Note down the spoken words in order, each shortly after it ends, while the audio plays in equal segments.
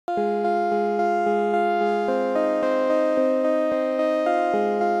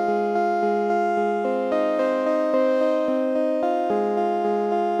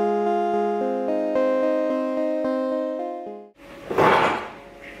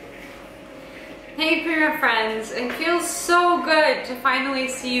Hey Prima friends, it feels so good to finally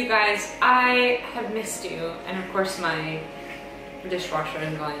see you guys. I have missed you, and of course my dishwasher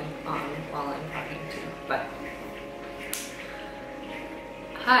is going on while I'm talking to you, but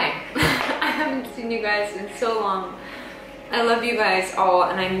hi. I haven't seen you guys in so long. I love you guys all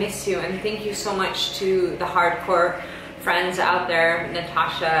and I miss you, and thank you so much to the hardcore friends out there,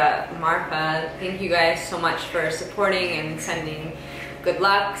 Natasha, Martha. Thank you guys so much for supporting and sending good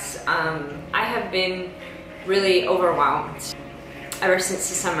lucks. I have been really overwhelmed ever since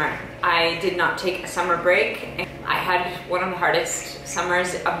the summer. I did not take a summer break. I had one of the hardest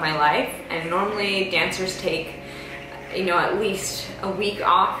summers of my life, and normally dancers take, you know, at least a week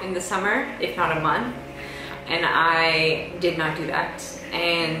off in the summer, if not a month, and I did not do that.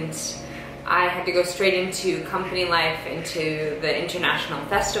 And I had to go straight into company life, into the International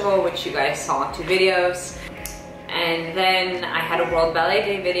Festival, which you guys saw 2 videos. And then I had a World Ballet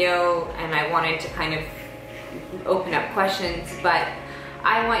Day video, and I wanted to kind of open up questions, but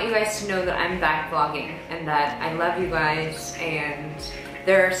I want you guys to know that I'm back vlogging and that I love you guys, and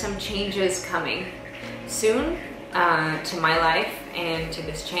there are some changes coming soon to my life and to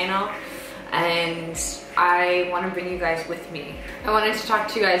this channel, and I want to bring you guys with me. I wanted to talk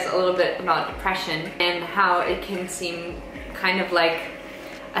to you guys a little bit about depression and how it can seem kind of like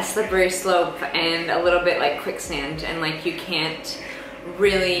a slippery slope and a little bit like quicksand, and like you can't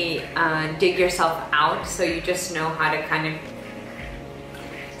really dig yourself out, so you just know how to kind of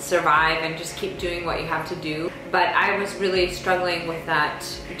survive and just keep doing what you have to do. But I was really struggling with that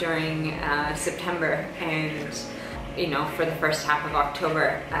during September and, you know, for the first half of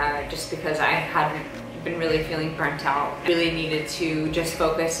October, just because I hadn't been really feeling burnt out. I really needed to just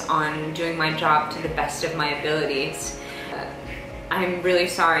focus on doing my job to the best of my abilities. I'm really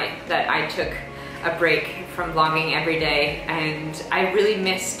sorry that I took a break from vlogging every day, and I really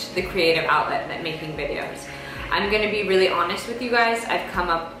missed the creative outlet that making videos. I'm gonna be really honest with you guys. I've come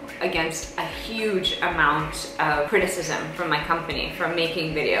up against a huge amount of criticism from my company from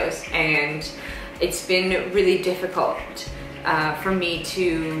making videos, and it's been really difficult for me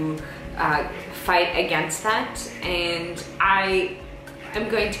to fight against that, and I am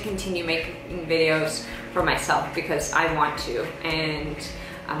going to continue making videos for myself because I want to, and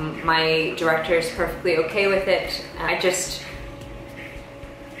my director is perfectly okay with it. I just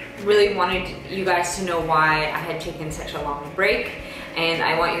really wanted you guys to know why I had taken such a long break, and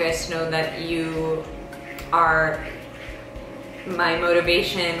I want you guys to know that you are my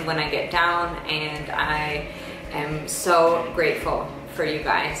motivation when I get down, and I am so grateful for you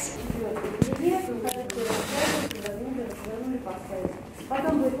guys.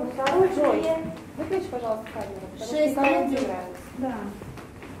 Потом будет второй. Выключи, пожалуйста, камеру. 6:1. Да.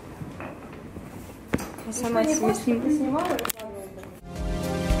 Я сама себе сниму. Ты снимала?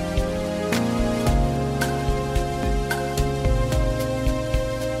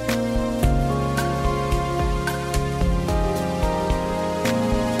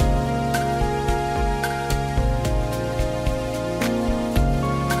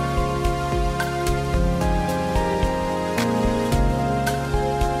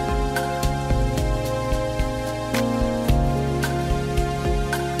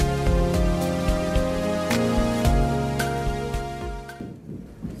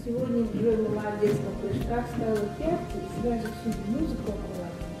 Молодец, на прыжках ставила пятки, свяжет всю музыку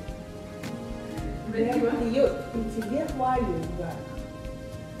аккуратно. Я ее и тебе хвалю, да.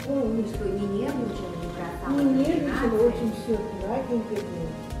 О, ну что, не нервничала, не красава? Не нервничала, очень все аккуратненько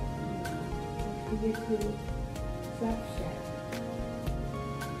было. Если сообщать.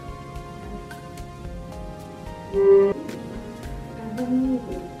 Когда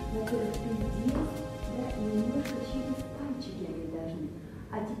много, во-первых, ты здесь, да, и немножко через пальчики они должны.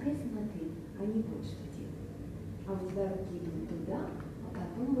 А теперь смотри, они вот что делают. А вот сюда руки идут туда, а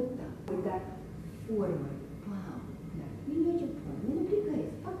потом вот так. Вот так формой. Пам. Да. И идете пам. Не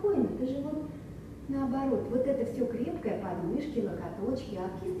напрягайся. Спокойно. Ты же вот наоборот. Вот это все крепкое, подмышки, локоточки, а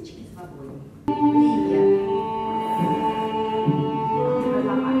кисточки свободнее. Привет.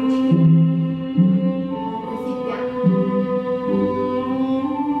 За пальчики. За себя.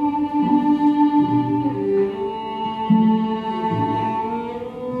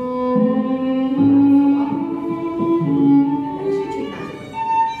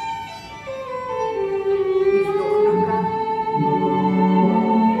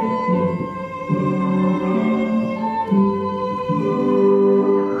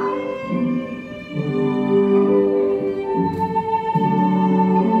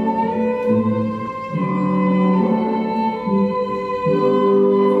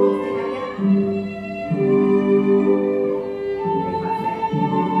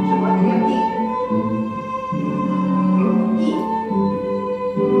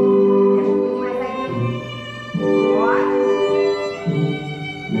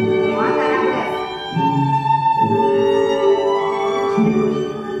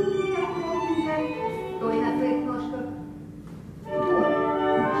 Стой на своих ножках.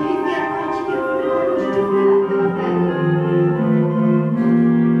 Через вверх пальчики раскрывай,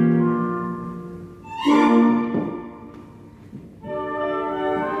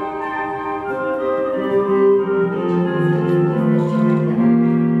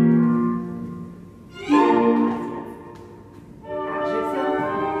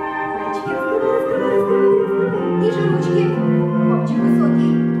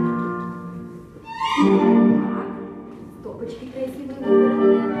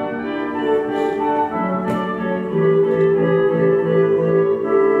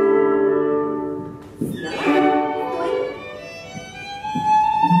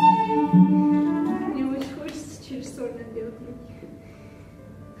 ручки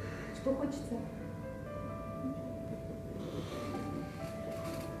Что хочется?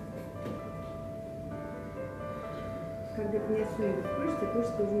 Когда ты меня что-нибудь спросишь, ты тоже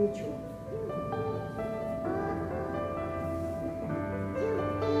скажу ничего.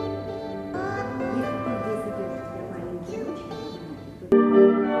 Если ты здесь идешь, у тебя маленькие ручки,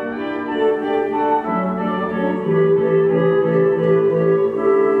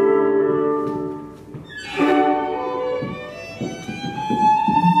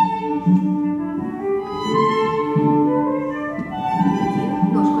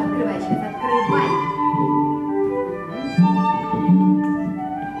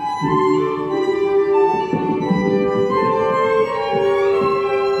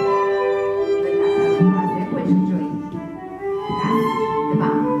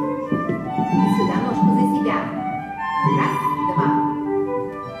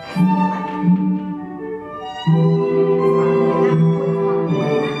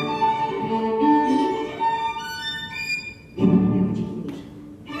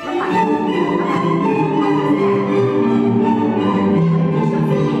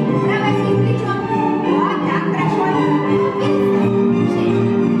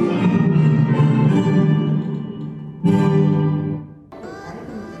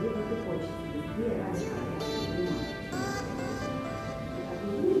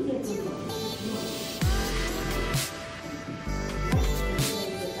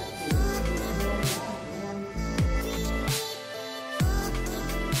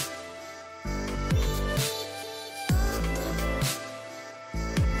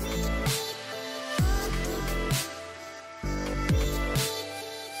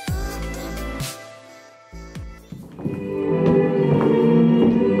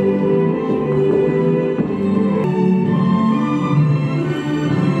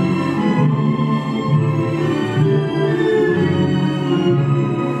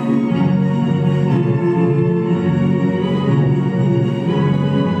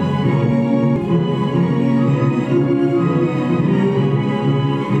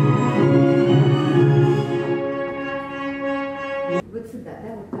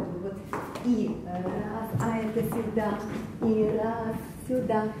 и раз,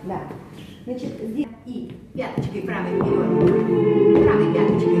 сюда, да. Значит, здесь и пяточкой правой вперед, правой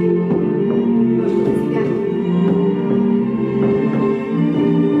пяточкой, ножку за себя.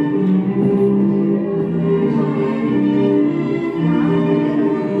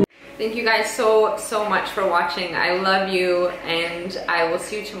 Thank you guys so much for watching. I love you, and I will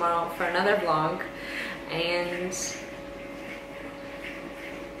see you tomorrow for another vlog. And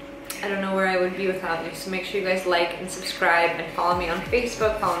I don't know where I would be without you, so make sure you guys like and subscribe and follow me on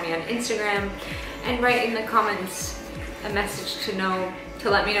Facebook, follow me on Instagram, and write in the comments a message to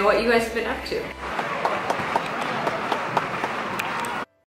let me know what you guys have been up to.